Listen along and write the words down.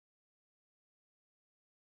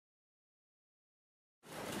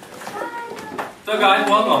So guys,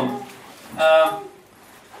 welcome.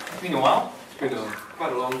 It's been a while. It's been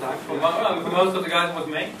quite a long time. For most of the guys it was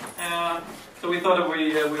me. So we thought that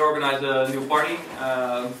we organize a new party.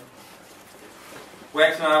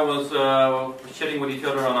 Wax and I was chatting with each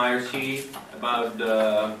other on IRC about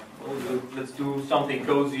let's do something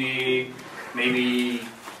cozy. Maybe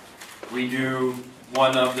redo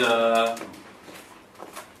one of the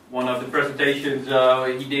presentations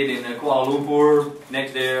he did in Kuala Lumpur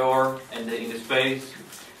next day or in the space.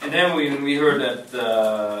 And then we heard that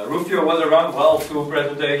Rufio was around. Well, 2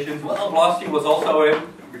 presentations. Well, Blasty was also in.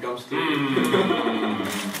 Becomes 2.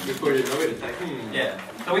 Before you know it, it's like Yeah.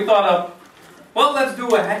 So we thought of, well, let's do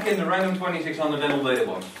a hack in the random 2600 Dental data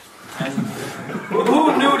box. And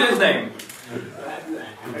who knew this name?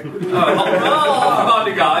 All about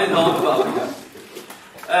the guys. All about the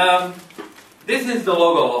guys. This is the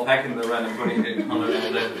logo of Hacking the Random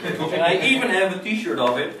 2600 and I even have a t-shirt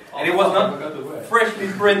of it, and it was not freshly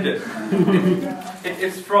printed.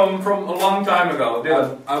 It's from a long time ago.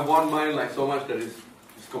 I've worn mine like so much that it's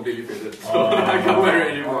completely faded, so I can't wear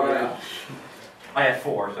it anymore. Yeah. I have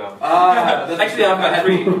 4, so. Actually, I've got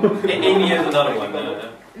 3. Amy has another one.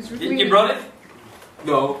 You brought it?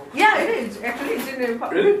 No. Yeah, it is. Actually, it's in the...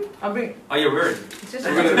 Really? I'll bring... Oh, you're weird. It's just...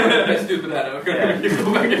 Let's do that. I'm gonna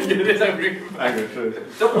go back and get it. I'm bringing it back.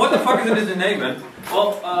 So what the fuck is it in name, man?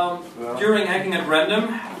 Well, during Hacking at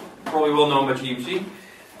Random, probably well known by GMC,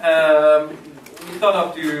 we thought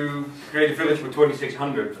up to create a village for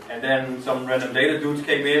 2600, and then some random data dudes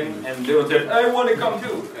came in and they said, I want to come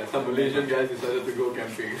too. Yeah, some Malaysian guys decided to go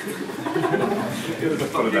camping. It was a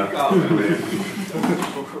fucking car.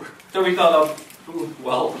 So we thought of,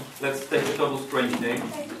 well, let's take a total strange name,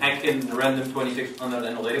 Hack in the Random 2600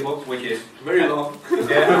 Analytic Box, which is very long.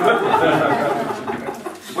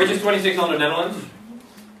 Which is 2600 Netherlands,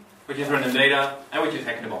 which is random data, and which is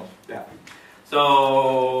Hack in the Box. Yeah.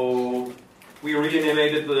 So we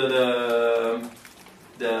reanimated the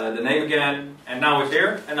name again, and now it's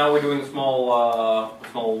here. And now we're doing a small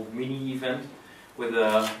mini event with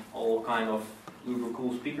all kind of super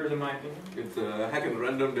cool speakers, in my opinion. It's a Hack and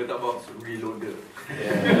Random data box reloaded.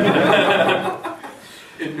 Yeah.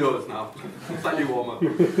 Indoors now, slightly warmer.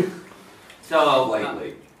 So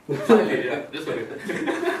Slightly, yeah, just a bit.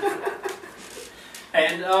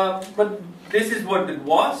 And but this is what it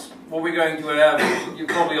was. What we're going to have, you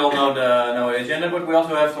probably all know the agenda, but we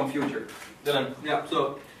also have some future. Dylan. Yeah,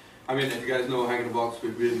 so, I mean, as you guys know, Hack in the Box,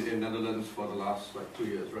 we've been in Netherlands for the last, 2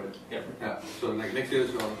 years, right? Yeah. Yeah, so like next year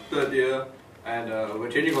is our 3rd year, and we're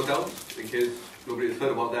changing hotels, in case nobody's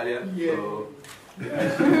heard about that yet. Yeah. So, Is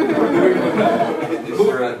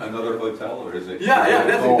there another hotel, or is it? yeah,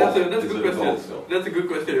 that's a good Is it a question. gold still? That's a good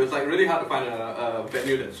question. It was like really hard to find a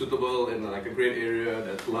venue that's suitable in like a great area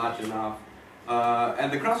that's large enough.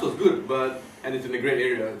 And the crust was good, and it's in a great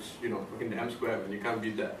area. It's fucking the M Square, and you can't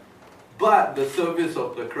beat that. But the service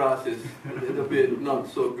of the crust is a little bit not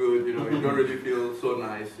so good. You don't really feel so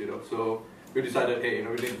nice. So we decided, hey,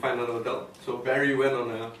 we need to find another hotel. So Barry went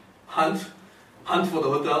on a hunt for the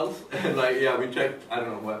hotels, and we checked, I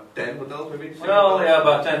don't know, what, 10 hotels maybe? Well, yeah,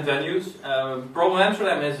 about 10 venues. Problem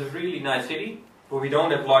Amsterdam is a really nice city, but we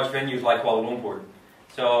don't have large venues like Kuala Lumpur.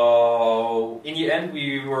 So in the end,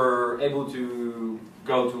 we were able to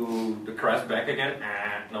go to the crest back again.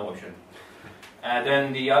 No option. And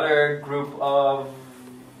then the other group of...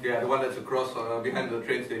 Yeah, the one that's across behind the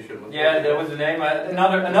train station. Yeah, that was the name.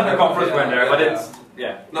 Another conference went there, but it's...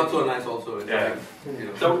 Yeah. Not so nice also. It's Yeah.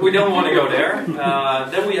 like, So we don't want to go there.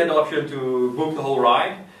 Then we had the option to book the whole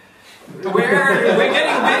ride. We're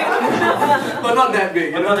getting big, but not that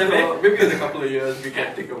big. But not that big. So maybe in a couple of years we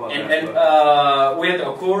can think about that. and we had the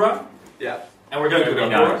Okura, Yeah. and we're going to the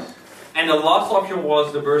Okura. Nice. And the last option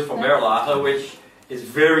was the Burst from Berlage, which is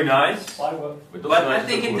very nice. But I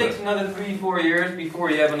think it takes another 3-4 years before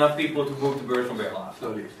you have enough people to book the Burst from Berlage.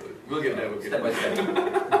 Slowly. We'll get there. Step by step.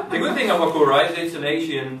 The good thing about Okura is it's an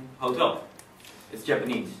Asian hotel. It's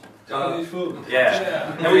Japanese. Japanese food.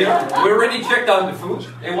 Yeah. And we already checked out the food.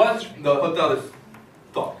 It was... The hotel is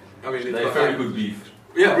top. I mean, it's got Very good beef.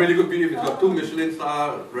 Yeah, really good beef. It's got 2 Michelin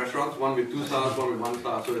star restaurants, one with 2 stars, one with 1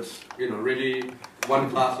 star. So it's really one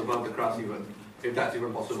class above the crust even, if that's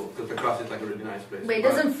even possible, because the crust is like a really nice place. But it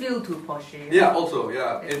doesn't feel too poshy. Yeah, also,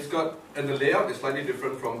 yeah. It's got, and the layout is slightly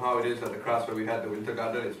different from how it is at the crust where we had the Winter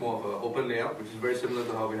Garden. It's more of an open layout, which is very similar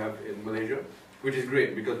to how we have in Malaysia, which is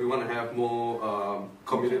great because we want to have more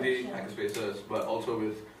community hackerspaces, but also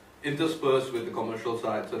with interspersed with the commercial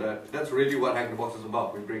side, so that's really what Hack in the Box is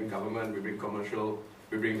about. We bring government, we bring commercial,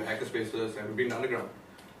 we bring the hackerspaces, and we bring the underground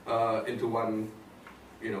into one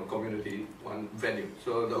community, one venue.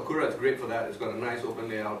 So the Okura is great for that. It's got a nice open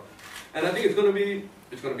layout, and I think it's gonna be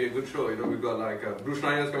a good show. We've got like Bruce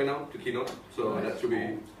Schneider's coming out to keynote, so that should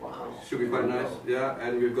be quite nice. Yeah,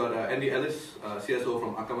 and we've got Andy Ellis, CSO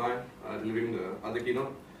from Akamai, delivering the other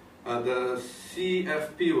keynote. The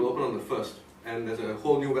CFP will open on the 1st, and there's a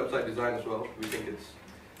whole new website design as well. We think it's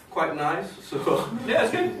quite nice, so yeah,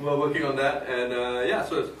 it's good. We're working on that, and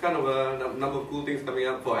so it's kind of a number of cool things coming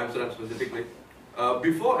up for Amsterdam specifically.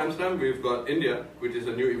 Before Amsterdam, we've got India, which is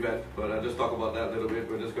a new event, but I'll just talk about that a little bit.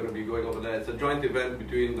 We're just going to be going over there. It's a joint event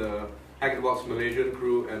between the Hack in the Box Malaysian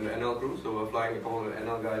crew and the NL crew, so we're flying a couple of the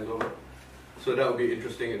NL guys over. So that will be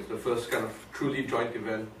interesting. It's the first kind of truly joint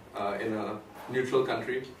event in a neutral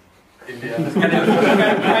country. India. kind of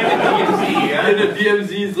DMZ, yeah? In the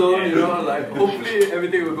DMZ zone, like hopefully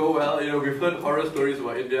everything will go well. We've heard horror stories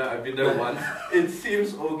about India. I've been there once. It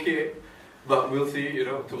seems okay, but we'll see.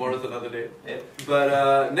 Tomorrow's another day. Yeah.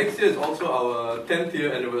 But next year is also our 10th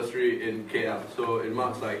year anniversary in KL. So it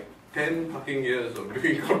marks like 10 fucking years of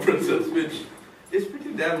doing conferences, which is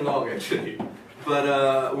pretty damn long actually.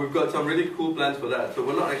 But we've got some really cool plans for that. So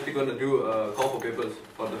we're not actually going to do a call for papers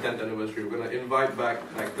for the 10th anniversary. We're going to invite back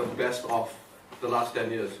like the best of the last 10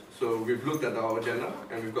 years. So we've looked at our agenda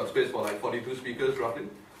and we've got space for like 42 speakers roughly.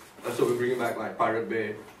 So we're bringing back like Pirate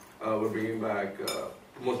Bay. We're bringing back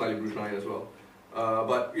most likely Bruce Schneider as well.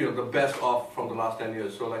 But the best of from the last 10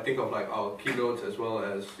 years. So like think of like our keynotes as well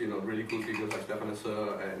as really cool speakers like Stefan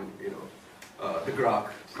Esser and the Grok,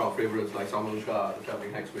 crowd favorites like Salman Shah, the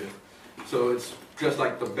traveling hacksmith. So it's just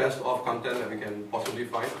like the best of content that we can possibly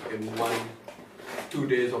find in 1-2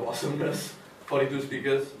 days of awesomeness. 42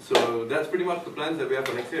 speakers. So that's pretty much the plans that we have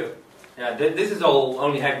for next year. Yeah, this is all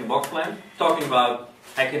only Hack in the Box plan. Talking about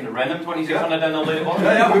hacking the random 2600 and all the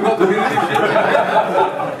Yeah, we've got community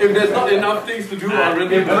shit. If there's not enough things to do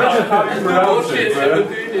already, bullshit in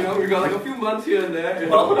between, we've got like a few months here and there.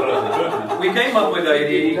 Well, we came up with the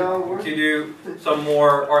idea to do some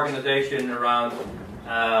more organization around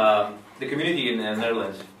the community in the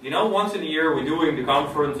Netherlands. Once in a year we're doing the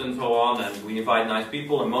conference and so on, and we invite nice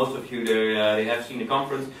people, and most of you they have seen the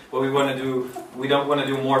conference. But we don't want to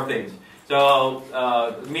do more things. So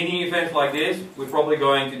mini events like this, we're probably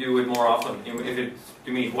going to do it more often. If it's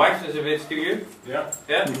to me, Wax, if it's to you. Yeah.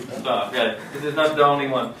 Yeah. Okay. This is not the only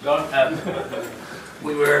one.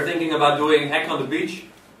 We were thinking about doing Hack on the Beach.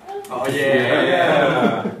 Oh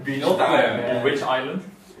yeah. Beach time. Which island?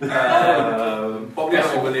 Probably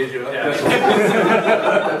not in Malaysia. Yeah.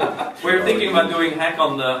 We're thinking about doing Hack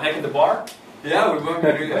in the Bar. Yeah, we're going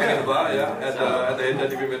to be doing Hack in the Bar. Yeah, at the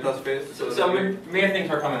NTV Meta Space. So many things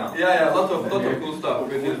are coming up. Yeah, lots of cool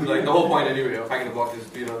stuff. It's like the whole point anyway of Hack in the Box is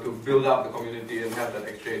to build up the community and have that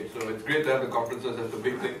exchange. So it's great to have the conferences as the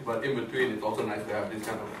big thing, but in between it's also nice to have these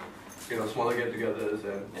kind of smaller get-togethers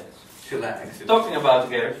and chillax. Talking about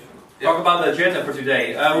together. Talk about the agenda for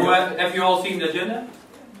today. Have you all seen the agenda?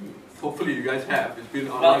 Hopefully you guys have. It's been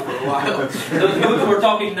online for a while. Those who are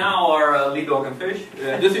talking now are Lead Dog and Fish.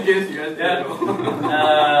 Yeah, just in case you guys didn't know.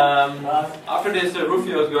 After this,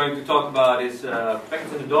 Rufio is going to talk about his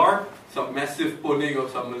packets in the door. Some massive pulling of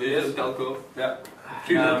some Malaysian telco. Yeah.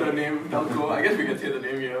 3-letter name telco. I guess we can say the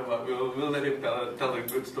name here, but we'll let him tell a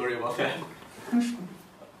good story about that.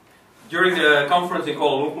 During the conference in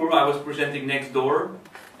Kuala Lumpur, I was presenting next door,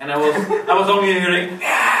 and I was only hearing.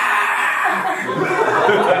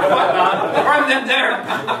 I'm not there.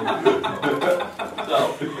 So,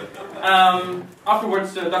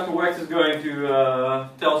 afterwards, Dr. Wax is going to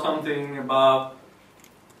tell something about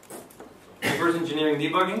reverse engineering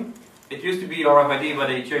debugging. It used to be RFID, but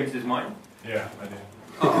he changed his mind. Yeah, I did.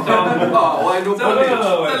 Why no? So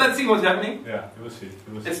let's see what's happening. Yeah, we'll see.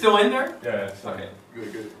 It's still in there? Yeah, it's okay.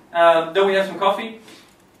 Good. Then we have some coffee.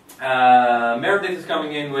 Meredith is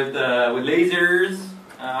coming in with lasers.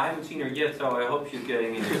 I haven't seen her yet, so I hope she's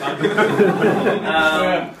getting in time.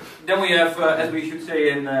 Then we have, as we should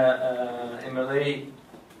say in Malay,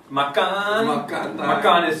 makan.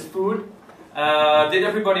 Makan is food. Did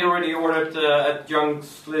everybody already ordered at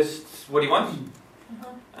Junk's List what he wants?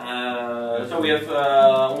 So we have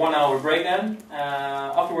 1 hour break then.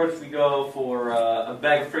 Afterwards we go for a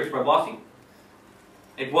bag of tricks by Blasi.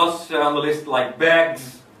 It was on the list like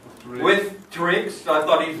bags with tricks, so I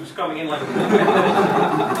thought he was coming in like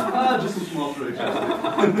just a small trick.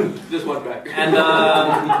 Just one bag. And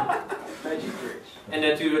magic tricks. And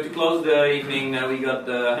then to close the evening, we got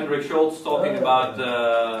Hendrik Schultz talking about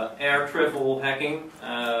air travel hacking.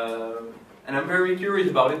 And I'm very curious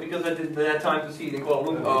about it because I didn't have time to see it in Kuala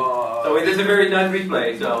Lumpur. So it is a very nice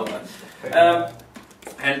replay. So,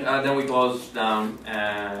 and then we close down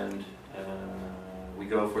and we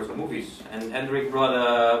go for some movies. And Hendrik brought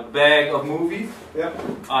a bag of movies. Yep.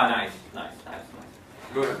 Ah, nice.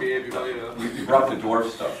 Go to PA, You brought the dwarf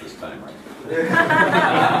stuff this time, right?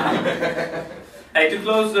 Hey, to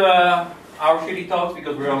close our shitty talks,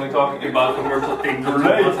 because we're only talking about commercial things.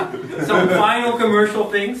 Some final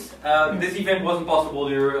commercial things. This event wasn't possible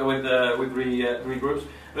here with three groups.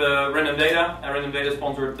 Random Data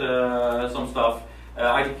sponsored some stuff.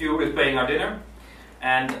 ITQ is paying our dinner,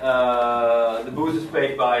 and the booze is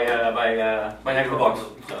paid by Hectorbox.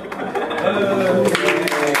 So.